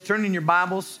Turn in your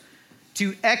Bibles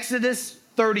to Exodus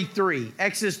 33.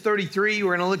 Exodus 33,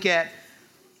 we're going to look at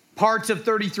parts of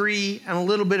 33 and a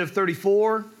little bit of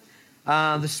 34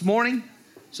 this morning.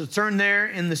 So turn there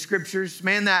in the scriptures.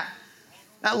 Man, that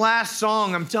last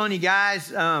song, I'm telling you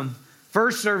guys,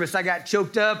 first service I got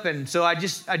choked up, and so I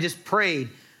just prayed.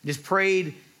 Just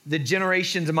prayed the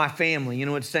generations of my family. You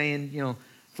know what it's saying? You know,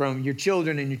 from your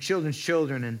children and your children's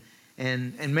children.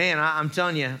 And man, I'm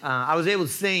telling you, I was able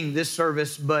to sing this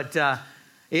service, but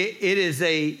it is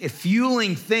a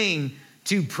fueling thing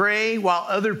to pray while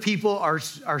other people are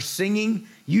singing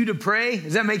you to pray.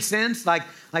 Does that make sense? Like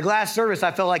last service,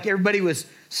 I felt like everybody was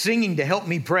singing to help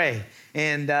me pray.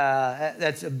 And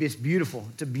it's beautiful.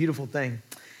 It's a beautiful thing.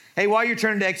 Hey, while you're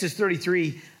turning to Exodus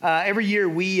 33, every year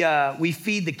we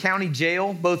feed the county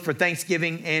jail, both for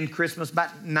Thanksgiving and Christmas,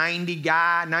 about 90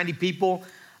 people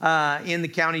in the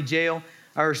county jail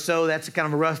or so. That's kind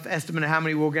of a rough estimate of how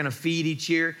many we're going to feed each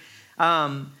year.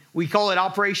 We call it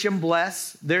Operation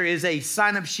Bless. There is a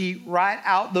sign-up sheet right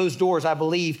out those doors, I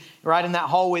believe, right in that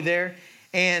hallway there.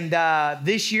 And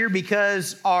this year,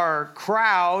 because our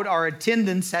crowd, our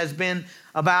attendance has been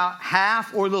about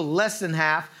half or a little less than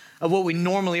half of what we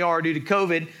normally are due to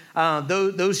COVID,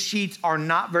 those sheets are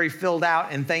not very filled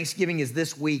out, and Thanksgiving is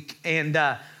this week. And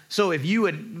so if you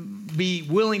would be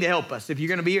willing to help us, if you're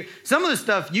going to be here, some of the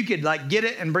stuff you could get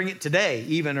it and bring it today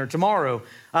even or tomorrow.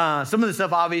 Some of the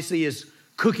stuff obviously is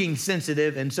cooking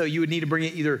sensitive, and so you would need to bring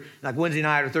it either like Wednesday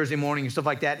night or Thursday morning and stuff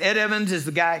like that. Ed Evans is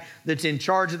the guy that's in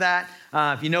charge of that.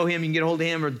 If you know him, you can get a hold of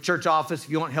him or the church office if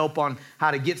you want help on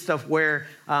how to get stuff where.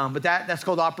 But that's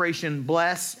called Operation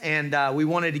Bless, and we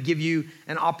wanted to give you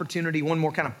an opportunity, one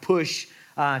more kind of push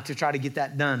to try to get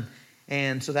that done.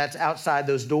 And so that's outside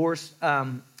those doors.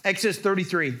 Exodus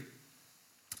 33.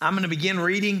 I'm going to begin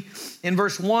reading in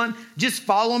verse 1. Just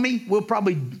follow me. We'll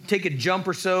probably take a jump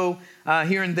or so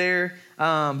here and there,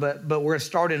 but we're going to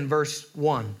start in verse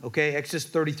 1, okay? Exodus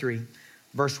 33,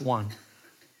 verse 1.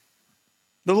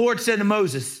 The Lord said to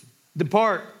Moses,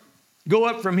 "Depart, go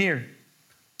up from here,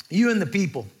 you and the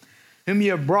people whom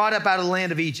you have brought up out of the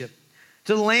land of Egypt,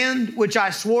 to the land which I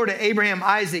swore to Abraham,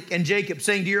 Isaac, and Jacob,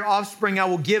 saying, to your offspring I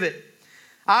will give it.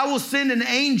 I will send an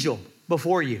angel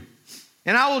before you,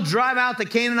 and I will drive out the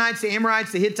Canaanites, the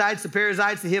Amorites, the Hittites, the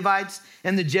Perizzites, the Hivites,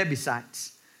 and the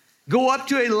Jebusites. Go up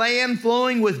to a land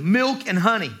flowing with milk and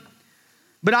honey.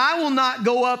 But I will not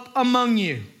go up among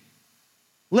you,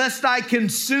 lest I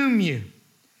consume you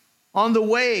on the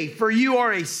way, for you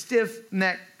are a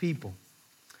stiff-necked people."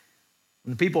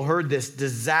 When the people heard this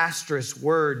disastrous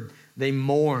word, they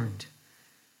mourned.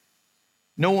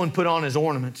 No one put on his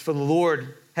ornaments, for the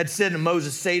Lord had said to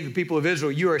Moses, "Say to the people of Israel,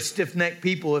 you are a stiff-necked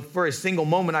people. If for a single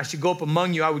moment I should go up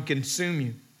among you, I would consume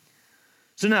you.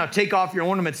 So now take off your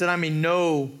ornaments that I may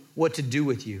know what to do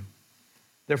with you."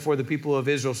 Therefore the people of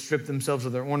Israel stripped themselves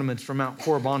of their ornaments from Mount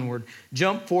Horeb onward.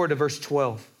 Jump forward to verse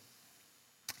 12.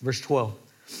 Verse 12.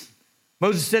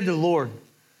 Moses said to the Lord,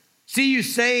 "See, you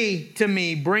say to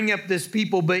me, bring up this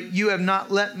people, but you have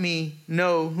not let me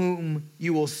know whom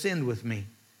you will send with me.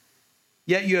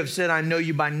 Yet you have said, I know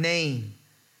you by name.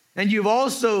 And you've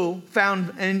also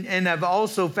found and have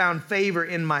also found favor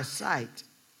in my sight.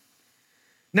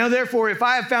 Now therefore, if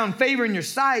I have found favor in your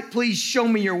sight, please show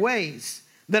me your ways,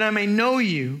 that I may know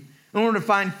you in order to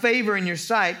find favor in your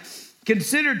sight.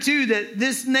 Consider too that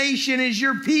this nation is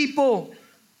your people."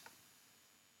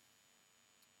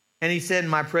 And he said,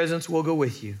 "My presence will go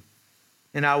with you,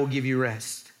 and I will give you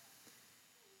rest."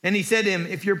 And he said to him,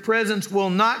 "If your presence will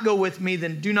not go with me,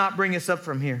 then do not bring us up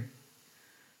from here.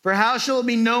 For how shall it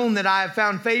be known that I have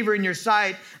found favor in your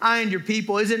sight, I and your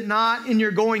people? Is it not in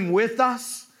your going with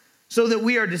us, so that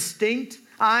we are distinct,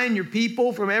 I and your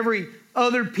people, from every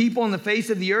other people on the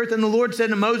face of the earth?" And the Lord said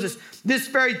to Moses, "This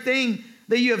very thing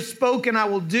that you have spoken I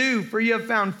will do, for you have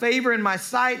found favor in my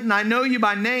sight, and I know you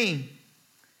by name."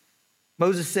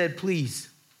 Moses said, "Please,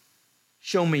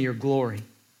 show me your glory."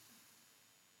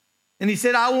 And he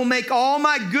said, "I will make all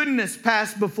my goodness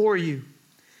pass before you,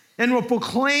 and will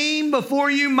proclaim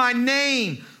before you my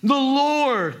name, the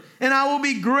Lord. And I will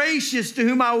be gracious to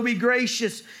whom I will be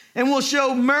gracious, and will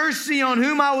show mercy on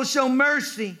whom I will show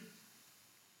mercy."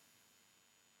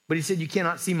 But he said, "You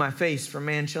cannot see my face, for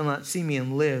man shall not see me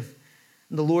and live."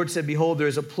 And the Lord said, "Behold, there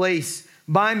is a place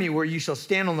by me where you shall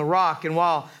stand on the rock. And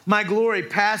while my glory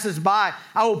passes by,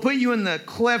 I will put you in the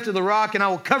cleft of the rock, and I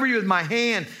will cover you with my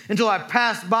hand until I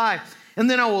pass by. And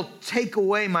then I will take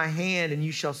away my hand, and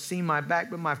you shall see my back,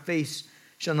 but my face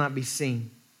shall not be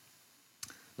seen."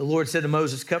 The Lord said to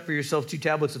Moses, "Cut for yourself 2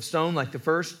 tablets of stone like the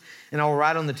first, and I will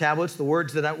write on the tablets the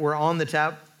words that were on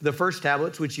the first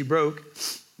tablets, which you broke.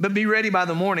 But be ready by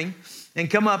the morning, and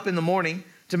come up in the morning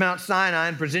to Mount Sinai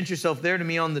and present yourself there to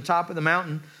me on the top of the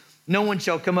mountain. No one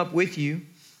shall come up with you.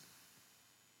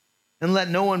 And let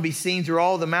no one be seen through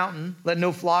all the mountain. Let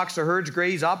no flocks or herds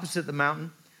graze opposite the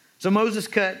mountain. So Moses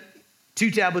cut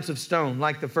 2 tablets of stone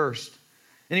like the first.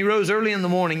 And he rose early in the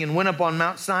morning and went up on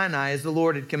Mount Sinai as the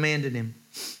Lord had commanded him.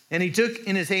 And he took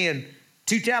in his hand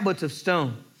 2 tablets of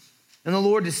stone. And the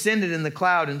Lord descended in the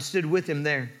cloud and stood with him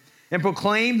there and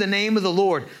proclaimed the name of the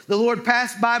Lord. The Lord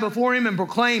passed by before him and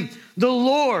proclaimed, the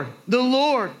Lord,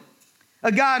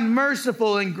 a God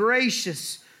merciful and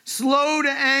gracious, slow to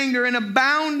anger and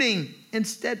abounding in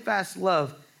steadfast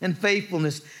love and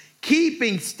faithfulness,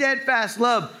 keeping steadfast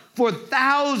love for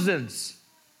thousands,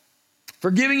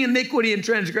 forgiving iniquity and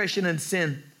transgression and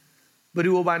sin, but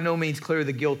who will by no means clear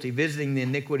the guilty, visiting the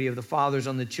iniquity of the fathers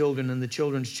on the children and the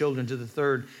children's children to the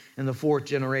 3rd and the 4th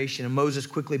generation. And Moses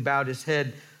quickly bowed his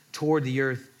head toward the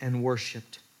earth and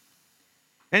worshiped.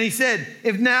 And he said,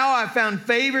 if now I found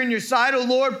favor in your sight, O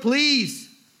Lord, please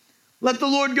let the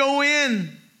Lord go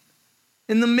in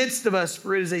the midst of us,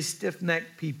 for it is a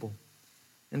stiff-necked people,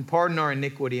 and pardon our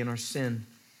iniquity and our sin,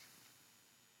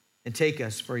 and take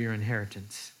us for your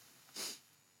inheritance.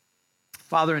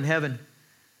 Father in heaven,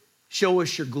 show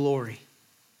us your glory.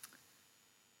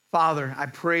 Father, I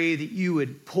pray that you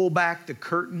would pull back the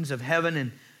curtains of heaven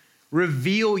and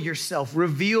reveal yourself,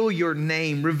 reveal your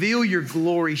name, reveal your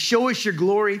glory. Show us your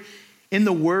glory in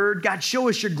the Word. God, show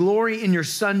us your glory in your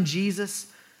Son, Jesus.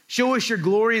 Show us your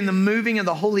glory in the moving of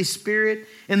the Holy Spirit,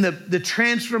 in the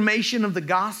transformation of the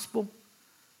gospel.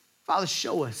 Father,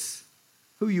 show us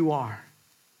who you are.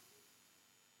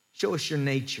 Show us your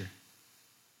nature.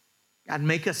 God,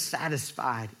 make us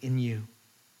satisfied in you.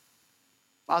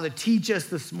 Father, teach us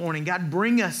this morning. God,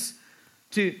 bring us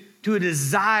to a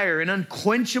desire, an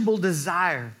unquenchable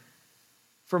desire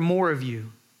for more of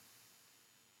you.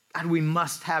 God, we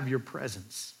must have your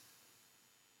presence.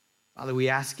 Father, we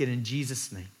ask it in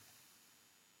Jesus' name.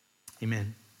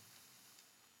 Amen.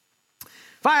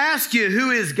 If I ask you who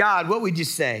is God, what would you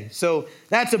say? So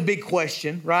that's a big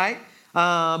question, right?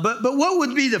 But what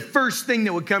would be the first thing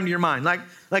that would come to your mind?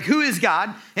 Like who is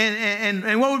God?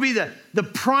 And what would be the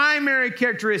primary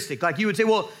characteristic? Like you would say,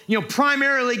 well,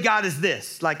 primarily God is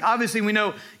this. Like obviously we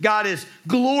know God is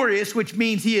glorious, which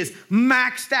means he is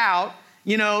maxed out,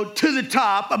 to the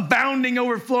top, abounding,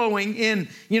 overflowing in,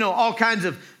 all kinds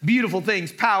of beautiful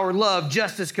things: power, love,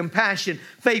 justice, compassion,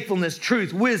 faithfulness,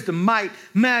 truth, wisdom, might,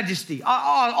 majesty,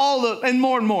 all and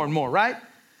more, right?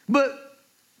 But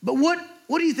what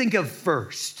do you think of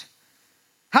first?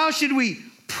 How should we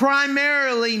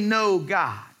primarily know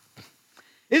God?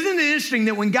 Isn't it interesting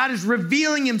that when God is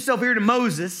revealing himself here to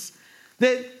Moses,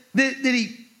 that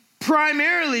he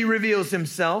primarily reveals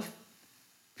himself?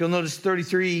 If you'll notice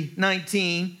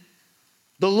 33:19,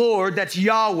 the Lord, that's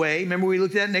Yahweh. Remember we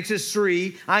looked at in Exodus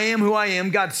 3, I am who I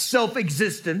am, God's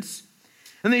self-existence.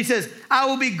 And then he says, I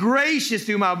will be gracious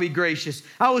to whom I will be gracious.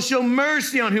 I will show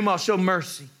mercy on whom I'll show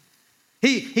mercy.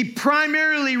 He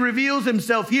primarily reveals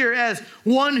himself here as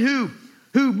one who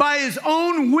by his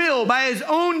own will, by his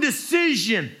own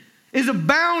decision, is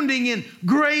abounding in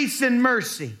grace and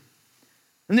mercy.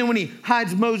 And then when he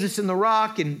hides Moses in the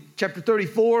rock in chapter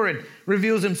 34 and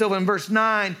reveals himself in verse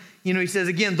 9, he says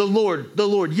again, the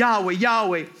Lord,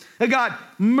 Yahweh, a God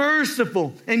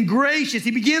merciful and gracious.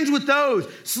 He begins with those,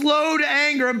 slow to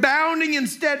anger, abounding in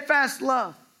steadfast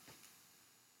love.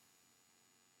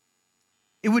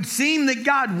 It would seem that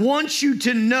God wants you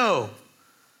to know.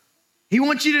 He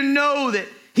wants you to know that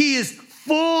he is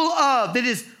full of, that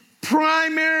his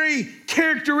primary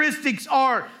characteristics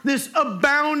are this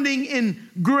abounding in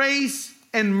grace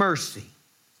and mercy.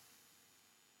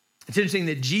 It's interesting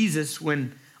that Jesus,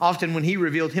 often when he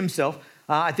revealed himself,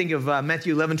 I think of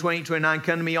Matthew 11, 28, 29,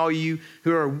 come to me, all you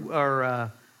who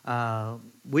are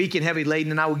weak and heavy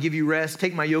laden, and I will give you rest.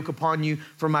 Take my yoke upon you,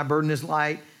 for my burden is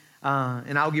light,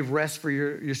 and I'll give rest for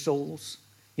your souls.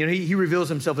 He reveals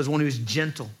himself as one who is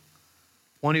gentle,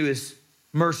 one who is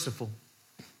merciful.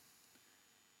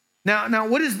 Now,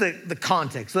 what is the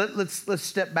context? Let's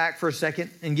step back for a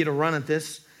second and get a run at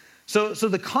this. So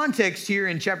the context here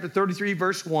in chapter 33,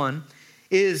 verse 1,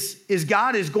 is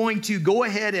God is going to go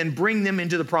ahead and bring them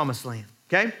into the promised land,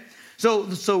 okay?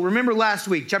 So remember last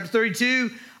week, chapter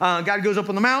 32, God goes up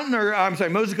on the mountain,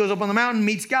 Moses goes up on the mountain,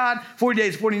 meets God, 40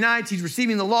 days, 40 nights. He's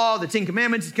receiving the law, the 10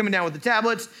 commandments. He's coming down with the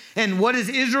tablets. And what is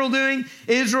Israel doing?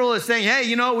 Israel is saying, hey,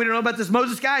 we don't know about this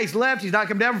Moses guy. He's left. He's not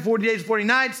coming down for 40 days, 40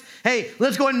 nights. Hey,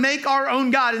 let's go ahead and make our own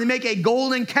God. And they make a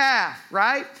golden calf,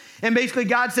 right? And basically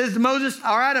God says to Moses,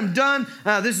 all right, I'm done.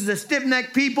 This is a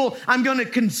stiff-necked people. I'm going to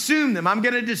consume them. I'm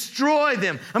going to destroy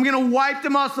them. I'm going to wipe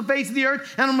them off the face of the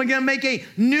earth. And I'm going to make a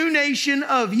new nation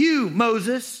of you,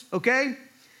 Moses. Okay?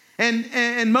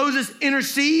 And Moses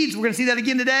intercedes. We're going to see that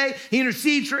again today. He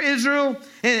intercedes for Israel,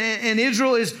 and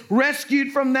Israel is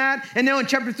rescued from that. And now in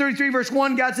chapter 33, verse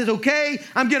 1, God says, okay,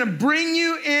 I'm going to bring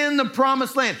you in the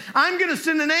promised land. I'm going to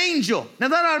send an angel. Now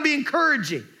that ought to be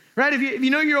encouraging, right? If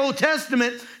you know your Old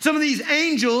Testament, some of these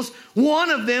angels, one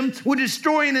of them would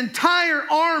destroy an entire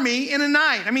army in a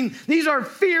night. I mean, these are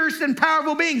fierce and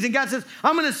powerful beings. And God says,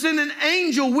 I'm going to send an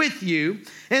angel with you,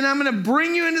 and I'm going to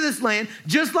bring you into this land,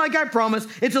 just like I promised.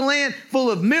 It's a land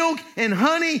full of milk and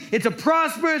honey. It's a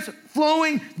prosperous,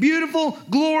 flowing, beautiful,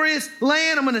 glorious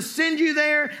land. I'm going to send you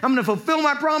there. I'm going to fulfill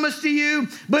my promise to you,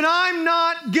 but I'm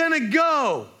not going to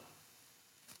go.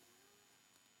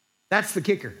 That's the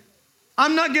kicker.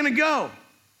 I'm not going to go.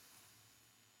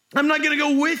 I'm not going to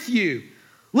go with you,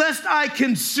 lest I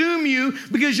consume you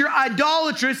because you're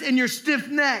idolatrous and you're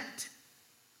stiff-necked.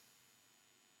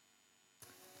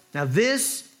 Now,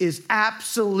 this is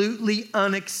absolutely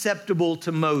unacceptable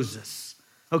to Moses,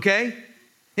 okay?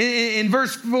 In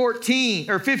verse 14,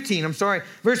 or 15,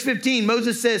 verse 15,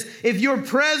 Moses says, if your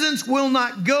presence will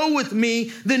not go with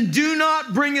me, then do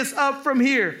not bring us up from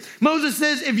here. Moses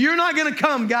says, if you're not going to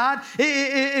come, God,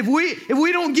 if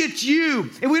we don't get you,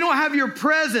 if we don't have your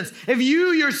presence, if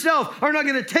you yourself are not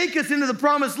going to take us into the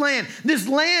promised land, this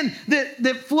land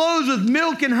that flows with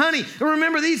milk and honey. And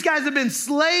remember, these guys have been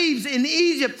slaves in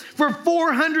Egypt for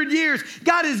 400 years.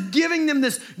 God is giving them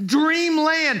this dream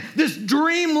land, this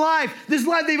dream life, this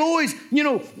life they've always,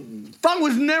 thought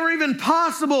was never even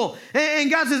possible.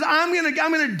 And God says, I'm going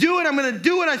to do it. I'm going to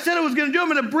do what I said I was going to do. I'm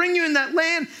going to bring you in that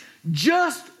land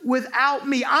just without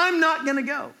me. I'm not going to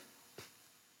go.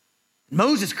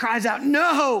 Moses cries out,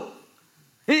 no.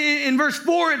 In verse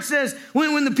 4, it says,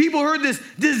 when the people heard this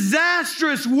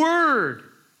disastrous word,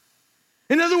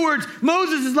 in other words,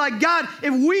 Moses is like, God,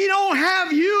 if we don't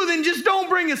have you, then just don't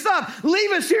bring us up.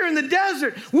 Leave us here in the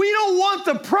desert. We don't want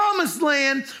the promised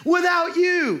land without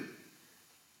you.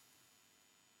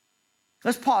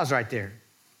 Let's pause right there.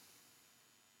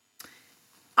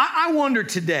 I wonder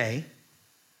today,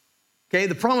 okay,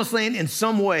 the promised land in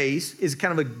some ways is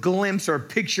kind of a glimpse or a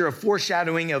picture, a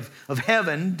foreshadowing of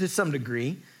heaven to some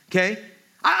degree, okay?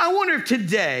 I wonder if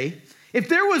today, if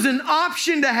there was an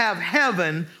option to have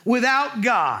heaven without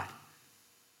God,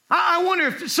 I wonder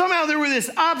if somehow there were this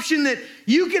option that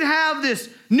you could have this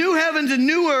new heavens and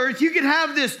new earth, you could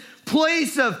have this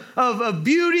place of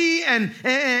beauty and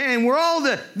where all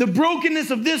the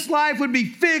brokenness of this life would be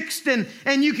fixed and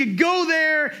you could go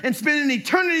there and spend an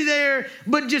eternity there,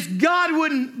 but just God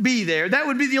wouldn't be there. That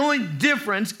would be the only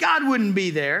difference. God wouldn't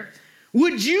be there.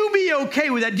 Would you be okay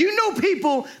with that? Do you know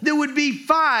people that would be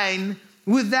fine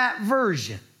with that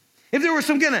version? If there was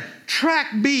some kind of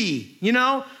track B,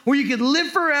 where you could live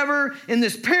forever in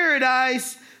this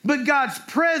paradise, but God's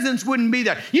presence wouldn't be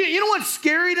there. You know what's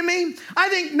scary to me? I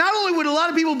think not only would a lot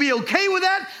of people be okay with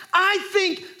that, I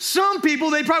think some people,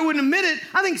 they probably wouldn't admit it,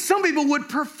 I think some people would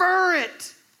prefer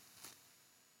it.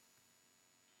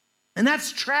 And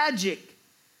that's tragic.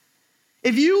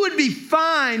 If you would be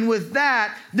fine with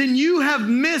that, then you have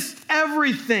missed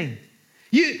everything.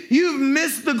 You've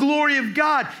missed the glory of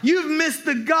God. You've missed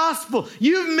the gospel.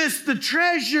 You've missed the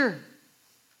treasure.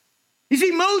 You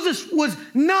see, Moses was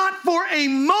not for a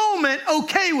moment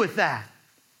okay with that.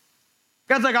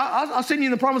 God's like, I'll send you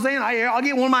in the promised land. I'll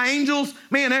get one of my angels.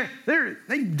 Man,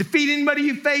 they defeat anybody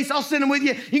you face. I'll send them with you.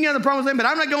 You can get in the promised land, but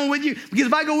I'm not going with you because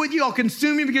if I go with you, I'll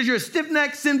consume you because you're a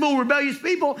stiff-necked, sinful, rebellious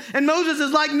people. And Moses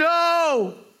is like,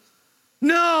 no.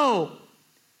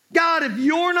 God, if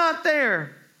you're not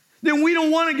there, then we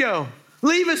don't want to go.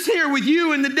 Leave us here with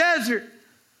you in the desert.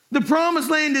 The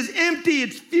promised land is empty.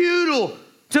 It's futile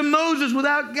to Moses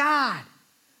without God.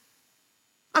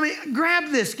 I mean, grab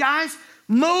this, guys.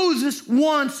 Moses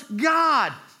wants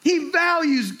God. He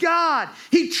values God.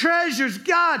 He treasures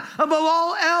God above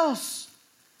all else.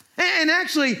 And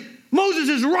actually, Moses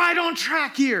is right on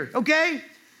track here, okay?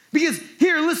 Because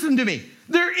here, listen to me.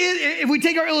 If we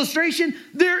take our illustration,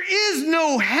 there is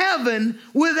no heaven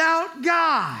without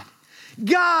God.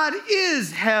 God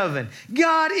is heaven.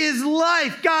 God is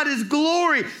life. God is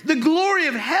glory. The glory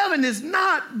of heaven is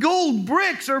not gold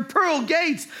bricks or pearl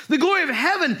gates. The glory of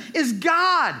heaven is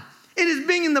God. It is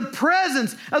being in the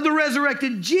presence of the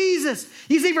resurrected Jesus.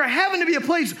 You see, for heaven to be a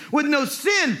place with no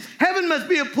sin, heaven must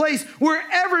be a place where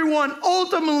everyone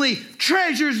ultimately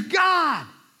treasures God.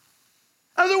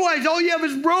 Otherwise, all you have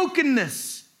is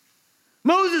brokenness.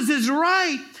 Moses is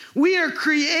right. We are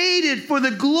created for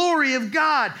the glory of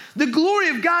God. The glory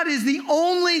of God is the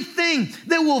only thing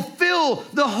that will fill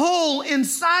the hole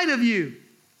inside of you.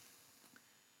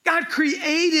 God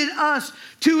created us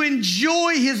to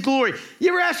enjoy his glory. You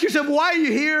ever ask yourself, why are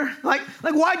you here? Like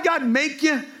why did God make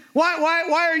you? Why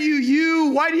are you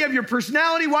you? Why do you have your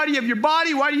personality? Why do you have your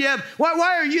body? Why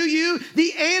are you you?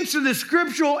 The answer, the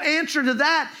scriptural answer to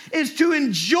that is to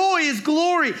enjoy his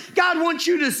glory. God wants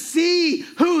you to see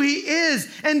who he is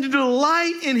and to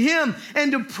delight in him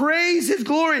and to praise his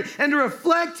glory and to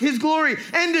reflect his glory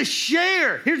and to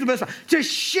share. Here's the best one, to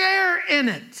share in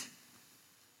it.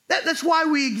 That's why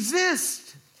we exist.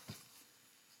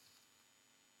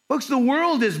 Folks, the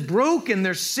world is broken.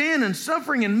 There's sin and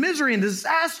suffering and misery and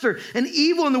disaster and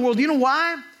evil in the world. You know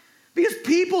why? Because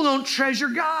people don't treasure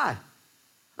God.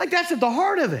 Like, that's at the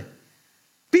heart of it.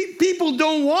 People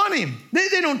don't want him. They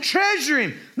don't treasure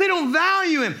him. They don't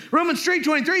value him. Romans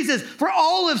 3:23 says, for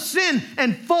all have sinned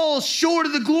and fall short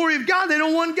of the glory of God. They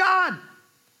don't want God.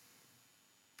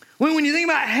 When you think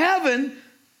about heaven,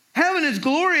 heaven is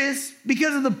glorious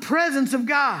because of the presence of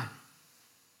God.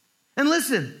 And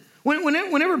listen,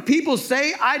 whenever people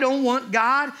say, I don't want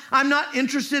God, I'm not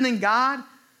interested in God,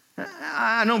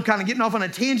 I know I'm kind of getting off on a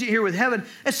tangent here with heaven.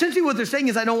 Essentially what they're saying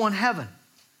is, I don't want heaven.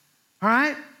 All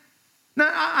right? Now,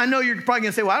 I know you're probably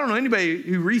going to say, well, I don't know anybody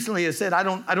who recently has said, I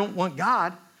don't want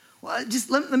God. Well, just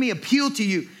let me appeal to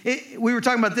you. We were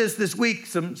talking about this week,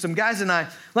 some guys and I.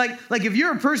 Like if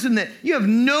you're a person that you have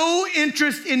no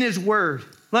interest in his word,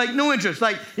 like no interest.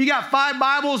 Like you got 5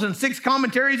 Bibles and 6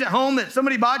 commentaries at home that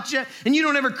somebody bought you, and you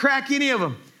don't ever crack any of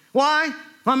them. Why?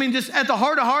 I mean, just at the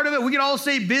heart of it, we can all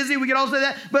say busy, we can all say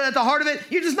that, but at the heart of it,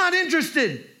 you're just not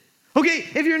interested. Okay,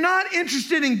 if you're not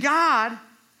interested in God,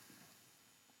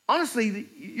 honestly,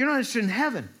 you're not interested in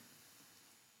heaven.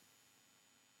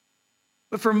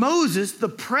 But for Moses, the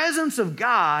presence of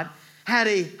God had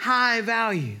a high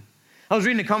value. I was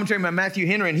reading a commentary by Matthew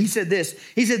Henry, and he said this.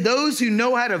 He said, those who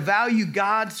know how to value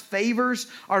God's favors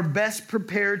are best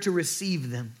prepared to receive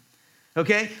them.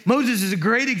 Okay? Moses is a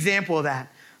great example of that.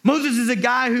 Moses is a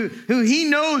guy who he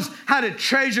knows how to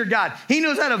treasure God. He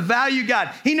knows how to value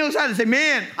God. He knows how to say,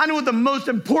 man, I know what the most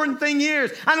important thing here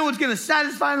is. I know what's going to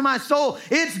satisfy my soul.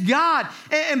 It's God.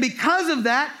 And because of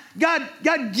that, God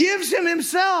gives him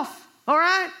himself. All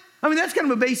right? I mean, that's kind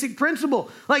of a basic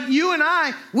principle. Like you and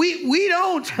I, we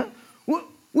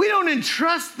don't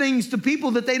entrust things to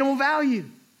people that they don't value.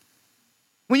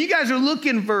 When you guys are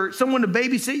looking for someone to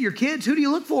babysit your kids, who do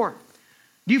you look for?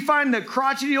 Do you find the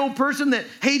crotchety old person that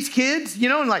hates kids,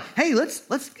 and like, hey, let's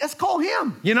call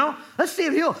him, let's see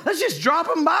if let's just drop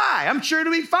him by. I'm sure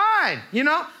it'll be fine,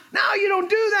 No, you don't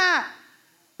do that,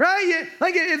 right?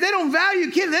 Like if they don't value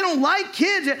kids, they don't like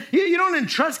kids, you don't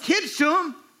entrust kids to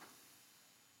them.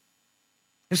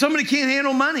 If somebody can't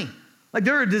handle money, like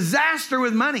they're a disaster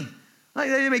with money,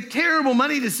 like they make terrible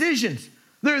money decisions.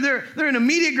 They're an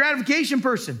immediate gratification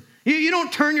person. You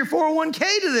don't turn your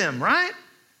 401k to them, right?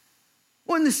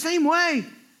 Well, in the same way,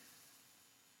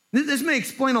 this may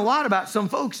explain a lot about some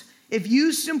folks. If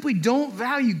you simply don't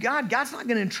value God, God's not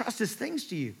going to entrust his things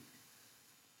to you.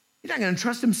 He's not going to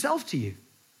entrust himself to you.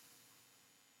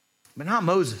 But not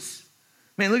Moses.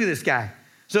 Man, look at this guy.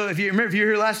 So if you're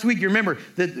here last week, you remember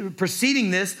that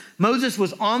preceding this, Moses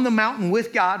was on the mountain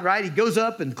with God, right? He goes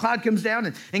up and the cloud comes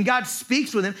down and God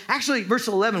speaks with him. Actually, verse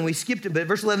 11, we skipped it, but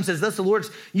verse 11 says, thus the Lord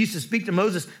used to speak to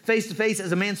Moses face to face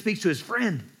as a man speaks to his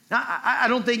friend. Now, I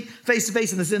don't think face to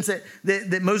face in the sense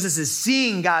that Moses is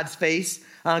seeing God's face,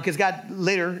 because God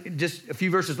later, just a few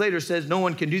verses later, says no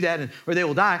one can do that or they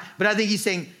will die. But I think he's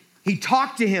saying he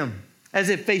talked to him as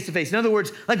if face to face. In other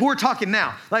words, like we're talking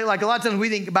now. Like a lot of times we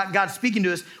think about God speaking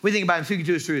to us. We think about him speaking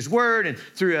to us through his word and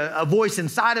through a voice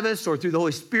inside of us or through the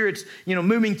Holy Spirit's,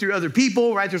 moving through other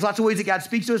people, right? There's lots of ways that God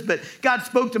speaks to us, but God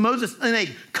spoke to Moses in a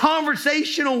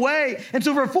conversational way. And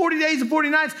so for 40 days and 40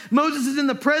 nights, Moses is in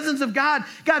the presence of God.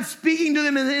 God's speaking to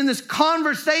them in this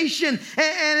conversation.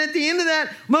 And at the end of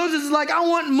that, Moses is like, I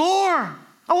want more.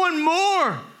 I want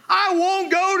more. I won't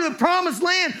go to the promised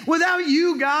land without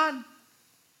you, God.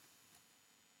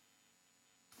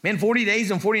 Man, 40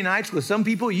 days and 40 nights with some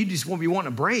people, you just won't be wanting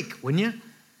a break, wouldn't you?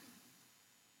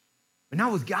 But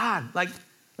not with God. Like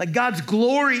God's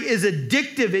glory is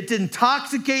addictive. It's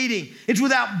intoxicating. It's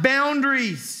without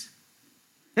boundaries.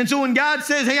 And so when God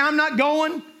says, hey, I'm not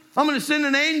going. I'm going to send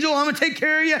an angel. I'm going to take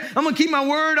care of you. I'm going to keep my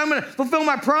word. I'm going to fulfill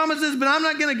my promises, but I'm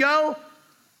not going to go.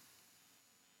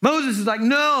 Moses is like,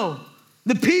 no.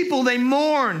 The people, they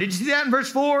mourned. Did you see that in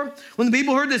verse 4? When the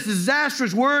people heard this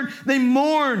disastrous word, they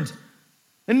mourned.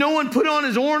 And no one put on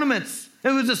his ornaments. It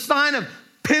was a sign of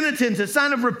penitence, a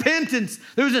sign of repentance.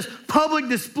 There was this public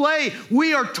display.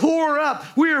 We are tore up.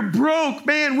 We are broke,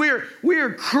 man. We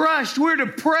are crushed. We're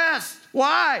depressed.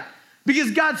 Why?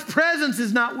 Because God's presence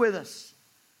is not with us.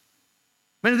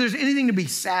 Man, if there's anything to be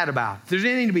sad about, if there's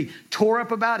anything to be tore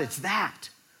up about, it's that.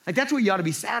 Like, that's what you ought to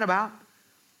be sad about.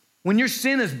 When your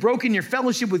sin has broken your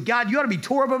fellowship with God, you ought to be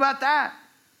tore up about that.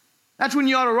 That's when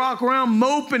you ought to walk around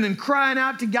moping and crying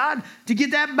out to God to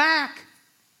get that back.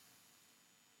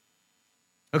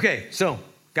 Okay, so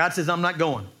God says, I'm not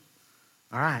going.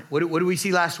 All right, what do we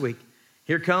see last week?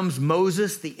 Here comes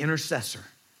Moses, the intercessor.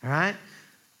 All right?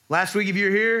 Last week, if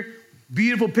you're here,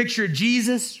 beautiful picture of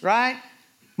Jesus, right?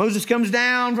 Moses comes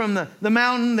down from the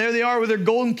mountain. There they are with their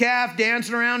golden calf,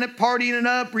 dancing around it, partying it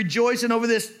up, rejoicing over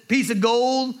this piece of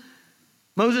gold.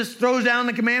 Moses throws down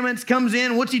the commandments, comes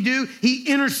in. What's he do? He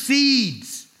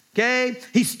intercedes, okay?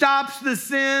 He stops the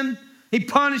sin. He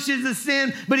punishes the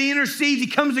sin, but he intercedes. He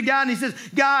comes to God and he says,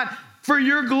 God, for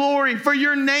your glory, for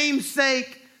your name's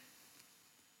sake,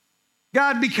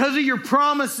 God, because of your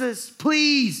promises,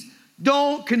 please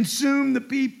don't consume the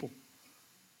people.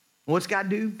 What's God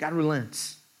do? God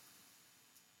relents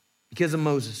because of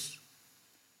Moses.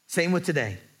 Same with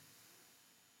today.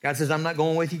 God says, I'm not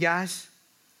going with you guys.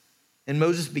 And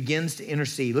Moses begins to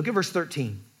intercede. Look at verse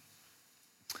 13.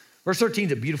 Verse 13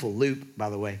 is a beautiful loop, by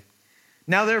the way.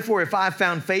 Now, therefore, if I have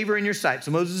found favor in your sight.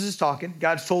 So Moses is talking.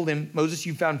 God's told him, Moses,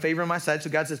 you found favor in my sight. So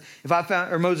God says,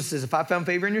 Moses says, if I found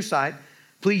favor in your sight,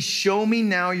 please show me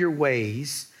now your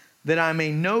ways that I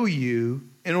may know you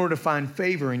in order to find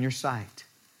favor in your sight.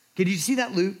 Okay, did you see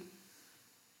that loop?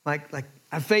 Like I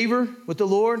have favor with the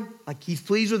Lord. Like he's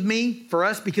pleased with me for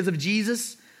us because of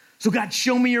Jesus. So God,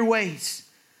 show me your ways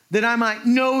that I might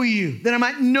know you, that I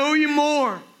might know you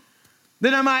more,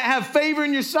 that I might have favor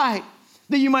in your sight,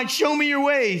 that you might show me your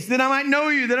ways, that I might know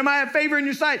you, that I might have favor in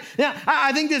your sight. Now,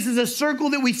 I think this is a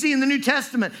circle that we see in the New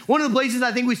Testament. One of the places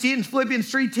I think we see it in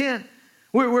Philippians 3:10,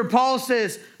 where Paul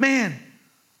says, man,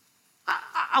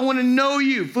 I want to know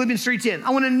you, Philippians 3:10. I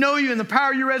want to know you in the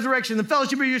power of your resurrection, the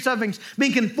fellowship of your sufferings,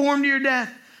 being conformed to your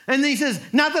death. And then he says,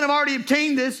 not that I've already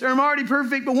obtained this or I'm already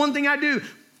perfect, but one thing I do,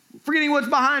 forgetting what's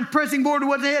behind, pressing forward to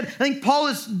what's ahead. I think Paul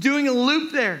is doing a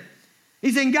loop there.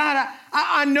 He's saying, God,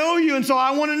 I know you, and so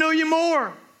I want to know you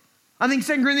more. I think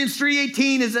 2 Corinthians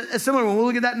 3:18 is a similar one. We'll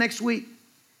look at that next week.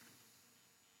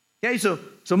 Okay, so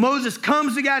Moses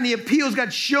comes to God and he appeals,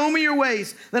 God, show me your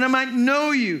ways that I might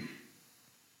know you.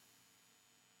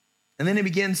 And then he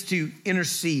begins to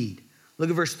intercede. Look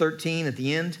at verse 13 at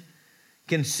the end.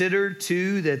 Consider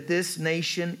too that this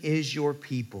nation is your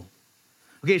people.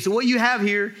 Okay, so what you have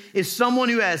here is someone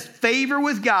who has favor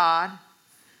with God,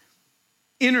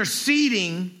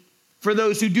 interceding for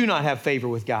those who do not have favor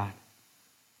with God.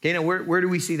 Okay, now where do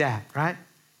we see that, right?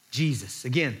 Jesus.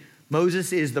 Again,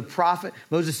 Moses is the prophet.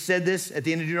 Moses said this at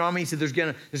the end of Deuteronomy. He said, there's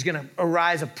gonna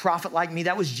arise a prophet like me.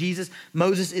 That was Jesus.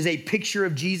 Moses is a picture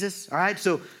of Jesus, all right?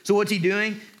 So what's he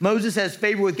doing? Moses has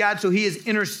favor with God, so he is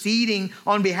interceding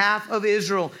on behalf of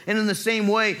Israel. And in the same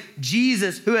way,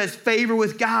 Jesus, who has favor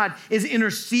with God, is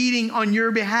interceding on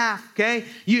your behalf, okay?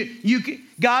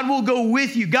 God will go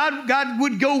with you. God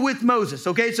would go with Moses,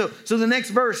 okay? So the next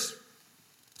verse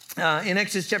in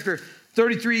Exodus chapter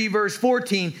 33 verse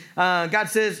 14, God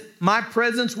says, my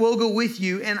presence will go with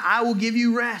you and I will give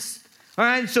you rest. All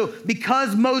right, so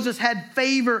because Moses had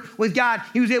favor with God,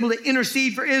 he was able to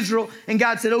intercede for Israel, and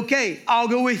God said, okay, I'll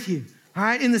go with you. All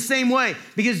right, in the same way,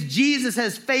 because Jesus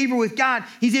has favor with God,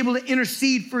 he's able to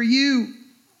intercede for you.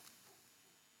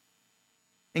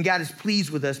 And God is pleased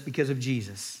with us because of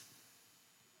Jesus.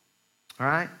 All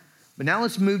right, but now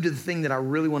let's move to the thing that I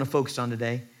really want to focus on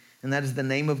today. And that is the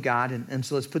name of God. And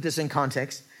so let's put this in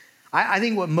context. I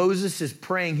think what Moses is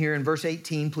praying here in verse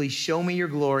 18, please show me your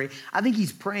glory. I think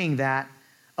he's praying that,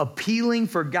 appealing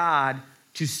for God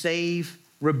to save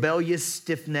rebellious,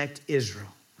 stiff-necked Israel.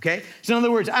 Okay? So in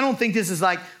other words, I don't think this is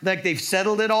like they've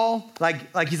settled it all.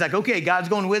 Like he's like, okay, God's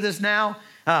going with us now.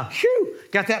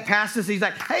 Got that past us. He's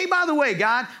like, hey, by the way,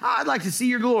 God, I'd like to see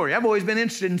your glory. I've always been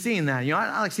interested in seeing that. You know,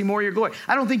 I'd like to see more of your glory.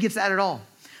 I don't think it's that at all.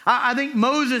 I think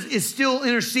Moses is still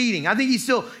interceding. I think he's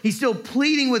still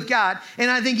pleading with God.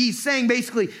 And I think he's saying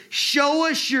basically, show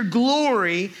us your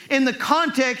glory in the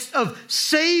context of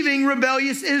saving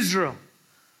rebellious Israel.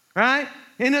 Right?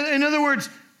 In other words,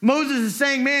 Moses is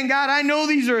saying, man, God, I know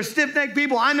these are a stiff-necked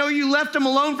people. I know you left them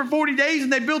alone for 40 days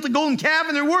and they built a golden calf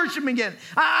and they're worshiping again.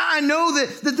 I know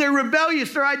that they're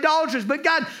rebellious, they're idolatrous. But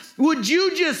God, would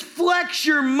you just flex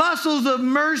your muscles of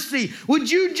mercy? Would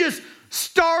you just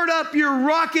start up your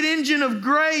rocket engine of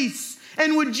grace,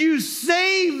 and would you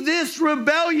save this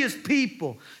rebellious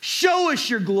people? Show us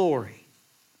your glory.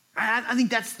 I think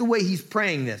that's the way he's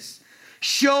praying this.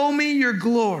 Show me your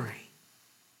glory.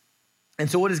 And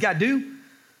so what does God do?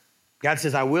 God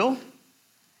says, I will.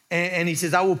 And he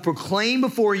says, I will proclaim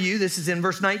before you, this is in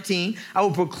verse 19, I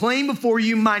will proclaim before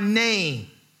you my name.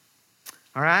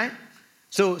 All right?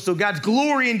 So God's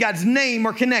glory and God's name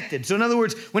are connected. So in other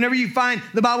words, whenever you find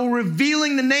the Bible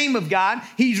revealing the name of God,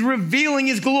 he's revealing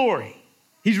his glory.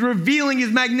 He's revealing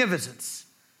his magnificence.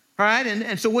 All right?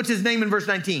 And so what's his name in verse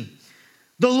 19?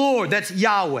 The Lord, that's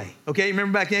Yahweh. Okay,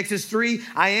 remember back in Exodus 3,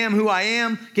 I am who I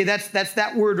am. Okay, that's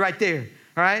that word right there.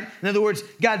 All right? In other words,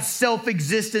 God's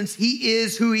self-existence. He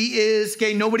is who he is.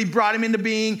 Okay, nobody brought him into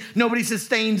being. Nobody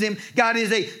sustains him. God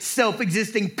is a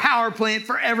self-existing power plant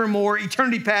forevermore,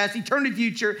 eternity past, eternity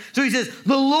future. So he says,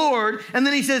 the Lord, and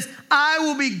then he says, I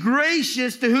will be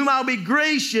gracious to whom I'll be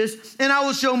gracious, and I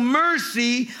will show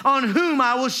mercy on whom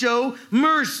I will show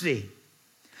mercy.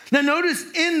 Now notice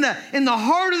in the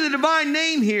heart of the divine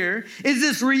name here is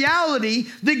this reality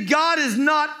that God is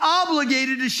not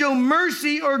obligated to show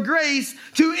mercy or grace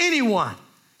to anyone,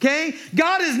 okay?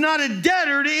 God is not a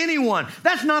debtor to anyone.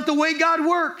 That's not the way God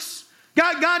works.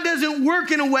 God doesn't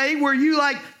work in a way where you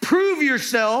prove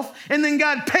yourself and then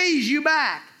God pays you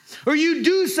back. Or you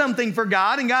do something for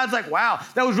God and God's like, wow,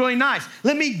 that was really nice.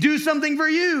 Let me do something for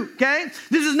you, okay?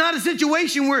 This is not a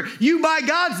situation where you buy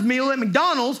God's meal at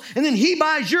McDonald's and then he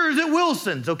buys yours at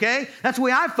Wilson's, okay? That's the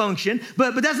way I function,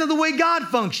 but that's not the way God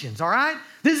functions, all right?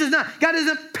 This is not, God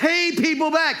doesn't pay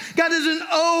people back. God doesn't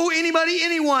owe anybody,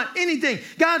 anyone, anything.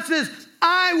 God says,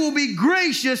 I will be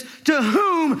gracious to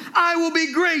whom I will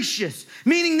be gracious.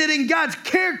 Meaning that in God's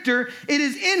character, it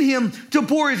is in him to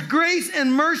pour his grace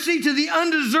and mercy to the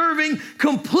undeserving,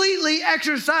 completely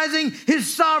exercising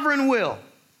his sovereign will.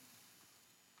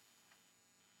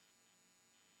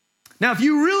 Now, if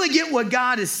you really get what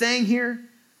God is saying here,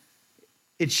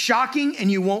 it's shocking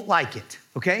and you won't like it,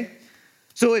 okay?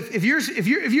 So if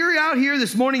you're out here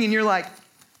this morning and you're like,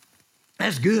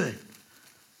 that's good.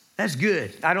 That's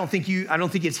good. I don't think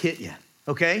it's hit yet,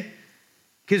 okay?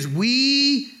 Because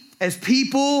we as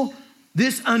people,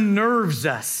 this unnerves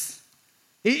us.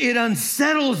 It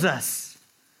unsettles us.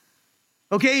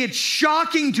 Okay, it's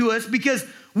shocking to us because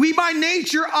we by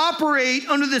nature operate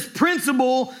under this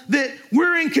principle that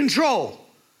we're in control.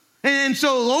 And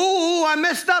so, I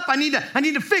messed up. I need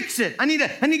to fix it. I need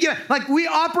to get, we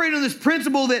operate on this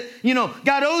principle that,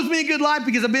 God owes me a good life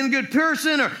because I've been a good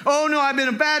person, or, oh no, I've been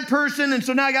a bad person. And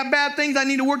so now I got bad things. I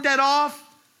need to work that off.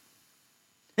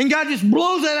 And God just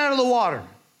blows that out of the water.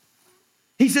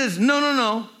 He says,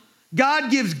 no.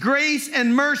 God gives grace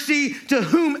and mercy to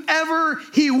whomever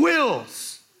he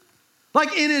wills.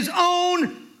 Like in his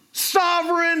own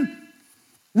sovereign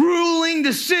ruling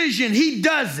decision, he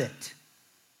does it.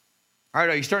 All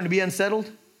right, are you starting to be unsettled?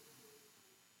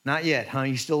 Not yet, huh?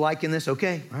 You still liking this?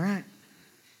 Okay, all right.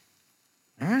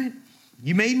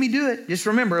 You made me do it. Just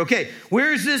remember, okay,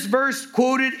 where is this verse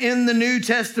quoted in the New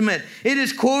Testament? It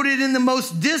is quoted in the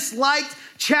most disliked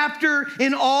chapter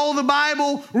in all the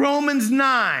Bible, Romans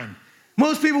 9.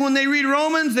 Most people, when they read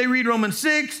Romans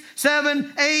 6,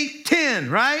 7, 8, 10,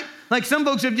 right? Like some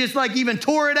folks have just even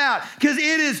tore it out because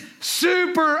it is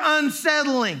super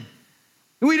unsettling.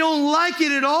 We don't like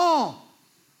it at all.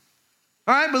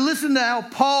 All right, but listen to how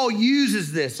Paul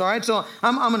uses this. All right, so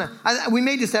we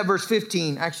may just have verse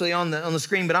 15 actually on the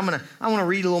screen, but I want to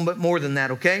read a little bit more than that.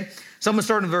 Okay, so I'm going to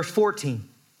start in verse 14.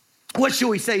 What shall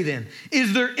we say then?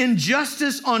 Is there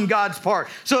injustice on God's part?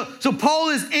 So Paul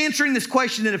is answering this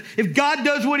question that if God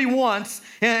does what he wants,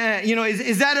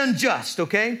 is that unjust,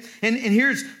 okay? And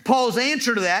here's Paul's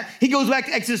answer to that. He goes back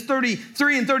to Exodus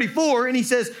 33 and 34, and he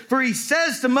says, for he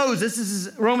says to Moses, this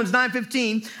is Romans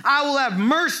 9:15, I will have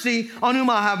mercy on whom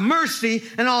I'll have mercy,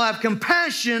 and I'll have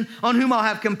compassion on whom I'll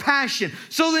have compassion.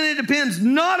 So then it depends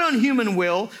not on human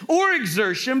will or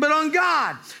exertion, but on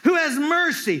God, who has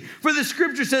mercy. For the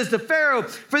scripture says to Pharaoh,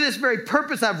 for this very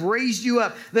purpose I've raised you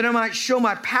up, that I might show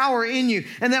my power in you,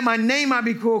 and that my name might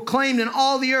be proclaimed in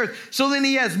all the earth. So then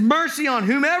he has mercy on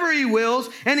whomever he wills,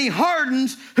 and he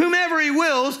hardens whomever he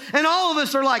wills, and all of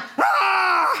us are like,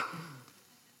 ah!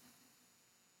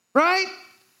 Right?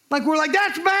 We're like,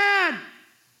 that's bad.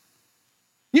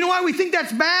 You know why we think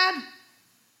that's bad?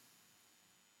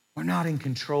 We're not in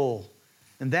control.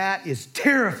 And that is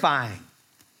terrifying,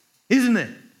 isn't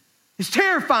it? It's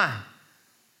terrifying.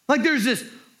 There's this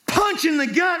punch in the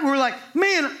gut where we're like,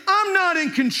 man, I'm not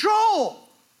in control.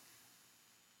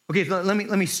 Okay, so let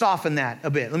me soften that a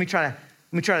bit. Let me try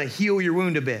to heal your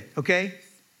wound a bit, okay?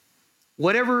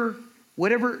 Whatever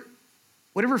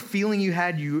feeling you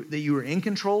had that you were in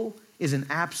control is an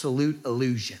absolute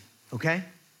illusion, okay?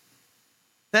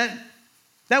 That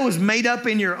was made up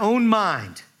in your own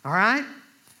mind, all right?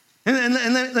 And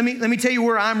let me tell you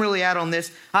where I'm really at on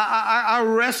this. I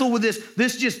wrestle with this.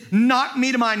 This just knocked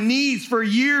me to my knees for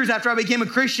years after I became a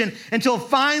Christian until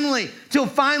finally,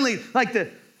 like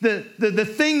the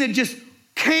thing that just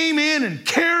came in and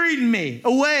carried me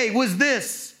away was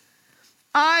this.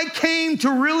 I came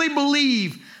to really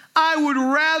believe I would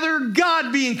rather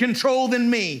God be in control than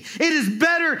me. It is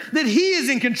better that He is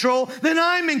in control than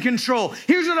I'm in control.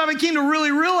 Here's what I came to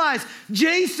really realize.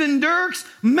 Jason Dirks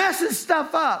messes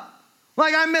stuff up.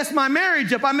 Like I mess my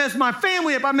marriage up, I mess my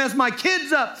family up, I mess my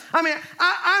kids up. I mean,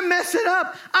 I mess it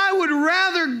up. I would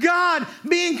rather God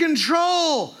be in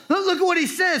control. Look at what he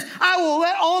says. I will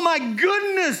let all my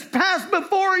goodness pass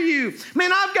before you.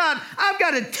 Man, I've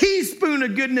got a teaspoon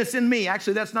of goodness in me.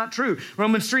 Actually, that's not true.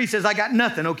 Romans 3 says I got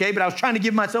nothing, okay? But I was trying to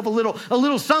give myself a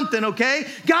little something, okay?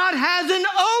 God has an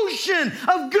ocean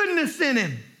of goodness in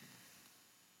him.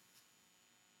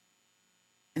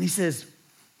 And he says,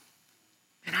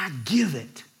 and I give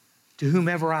it to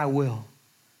whomever I will.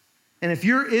 And if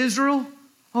you're Israel,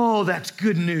 oh, that's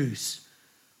good news.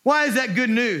 Why is that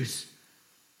good news?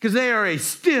 Because they are a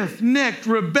stiff-necked,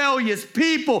 rebellious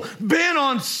people bent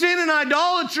on sin and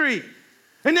idolatry.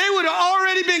 And they would have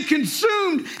already been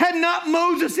consumed had not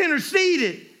Moses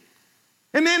interceded.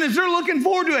 And man, as they're looking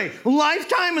forward to a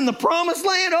lifetime in the promised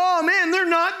land, oh man, they're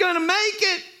not going to make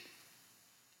it.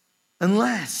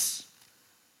 Unless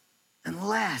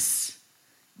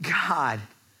God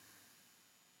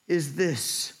is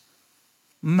this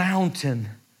mountain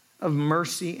of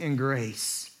mercy and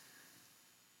grace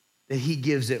that he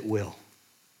gives at will.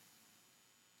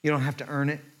 You don't have to earn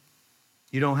it.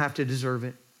 You don't have to deserve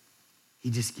it.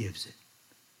 He just gives it.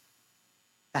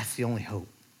 That's the only hope.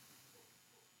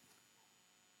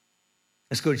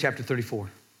 Let's go to chapter 34.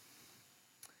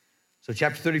 So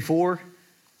chapter 34,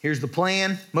 here's the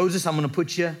plan. Moses, I'm going to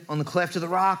put you on the cleft of the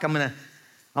rock. I'm going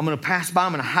to pass by.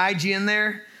 I'm going to hide you in there.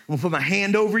 I'm going to put my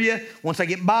hand over you. Once I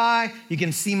get by, you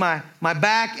can see my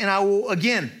back. And I will,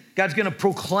 again, God's going to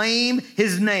proclaim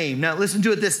his name. Now, listen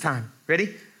to it this time.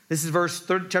 Ready? This is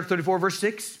chapter 34, verse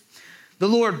 6. The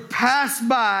Lord passed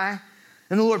by,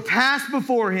 and the Lord passed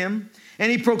before him,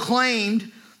 and he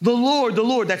proclaimed, the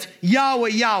Lord, that's Yahweh,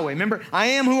 Yahweh. Remember, I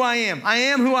am who I am. I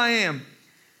am who I am.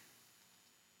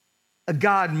 A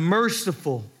God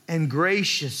merciful and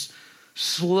gracious,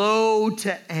 slow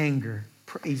to anger.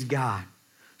 Praise God.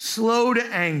 Slow to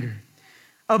anger.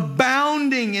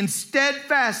 Abounding in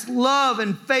steadfast love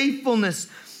and faithfulness.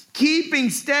 Keeping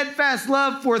steadfast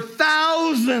love for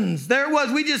thousands. There it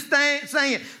was. We just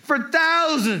sang it. For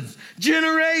thousands.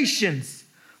 Generations.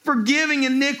 Forgiving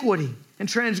iniquity and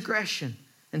transgression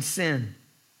and sin.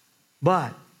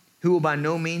 But who will by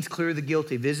no means clear the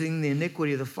guilty, visiting the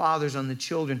iniquity of the fathers on the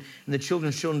children and the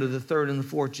children's children to the third and the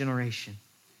fourth generation.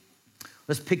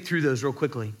 Let's pick through those real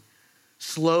quickly.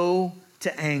 Slow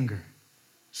to anger.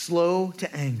 Slow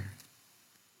to anger.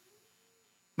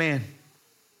 Man,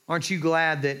 aren't you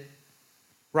glad that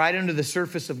right under the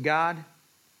surface of God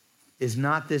is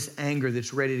not this anger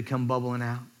that's ready to come bubbling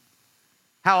out?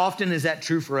 How often is that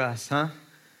true for us, huh?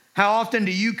 How often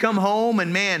do you come home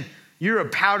and man, you're a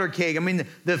powder keg. I mean,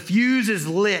 the fuse is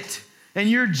lit and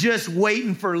you're just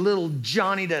waiting for little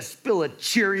Johnny to spill a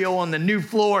Cheerio on the new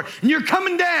floor and you're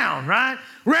coming down, right?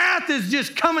 Wrath is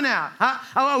just coming out.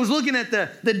 I was looking at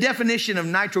the definition of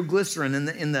nitroglycerin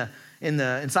in the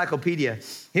encyclopedia.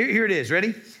 Here it is.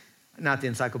 Ready? Not the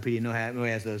encyclopedia.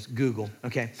 Nobody has those. Google.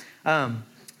 Okay.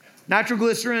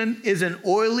 Nitroglycerin is an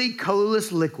oily,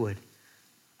 colorless liquid,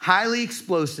 highly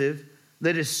explosive,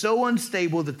 that is so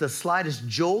unstable that the slightest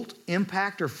jolt,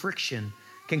 impact, or friction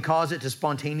can cause it to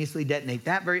spontaneously detonate.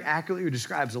 That very accurately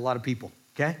describes a lot of people,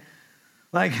 okay?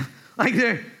 Like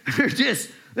they're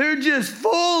just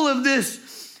full of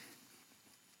this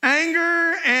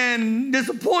anger and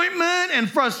disappointment and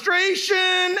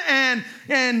frustration and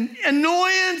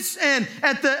annoyance, and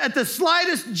at the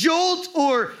slightest jolt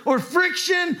or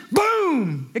friction,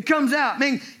 boom, it comes out. I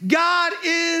mean, God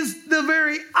is the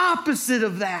very opposite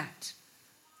of that.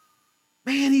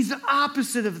 Man, he's the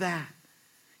opposite of that.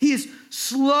 He is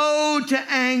slow to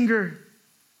anger,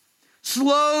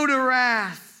 slow to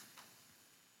wrath.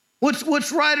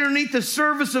 What's right underneath the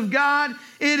surface of God?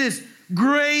 It is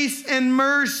grace and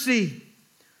mercy.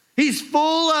 He's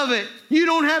full of it. You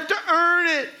don't have to earn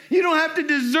it. You don't have to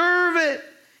deserve it.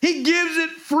 He gives it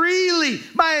freely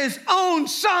by his own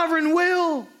sovereign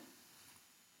will.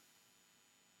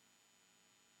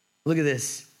 Look at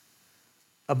this.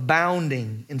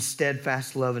 Abounding in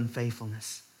steadfast love and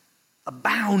faithfulness.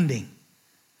 Abounding.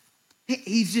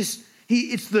 It's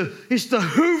the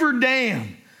Hoover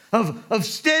Dam of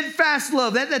steadfast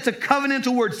love. That's a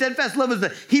covenantal word. Steadfast love is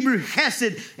the Hebrew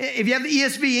chesed. If you have the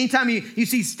ESV, anytime you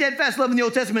see steadfast love in the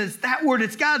Old Testament, it's that word.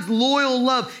 It's God's loyal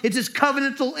love. It's this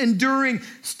covenantal, enduring,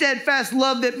 steadfast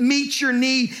love that meets your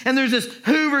need. And there's this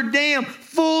Hoover Dam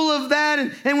full of that.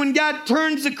 And when God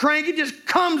turns the crank, it just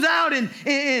comes out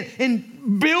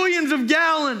in billions of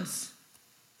gallons.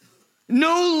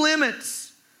 No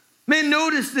limits. Man,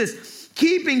 notice this.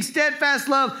 Keeping steadfast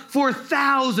love for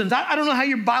thousands. I don't know how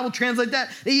your Bible translates that.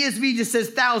 The ESV just says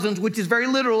thousands, which is very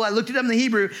literal. I looked it up in the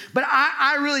Hebrew. But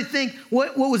I really think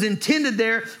what was intended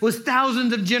there was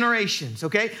thousands of generations,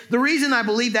 okay? The reason I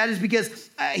believe that is because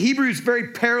Hebrew is very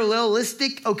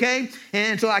parallelistic, okay?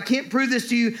 And so I can't prove this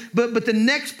to you. But the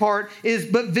next part is,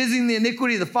 but visiting the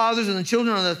iniquity of the fathers and the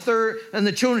children on the third, and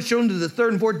the children's children to the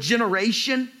third and fourth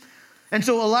generation. And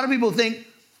so a lot of people think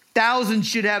thousands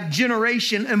should have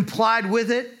generation implied with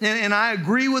it. And I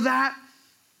agree with that.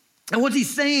 And what's he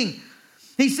saying?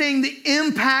 He's saying the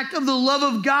impact of the love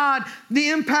of God, the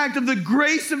impact of the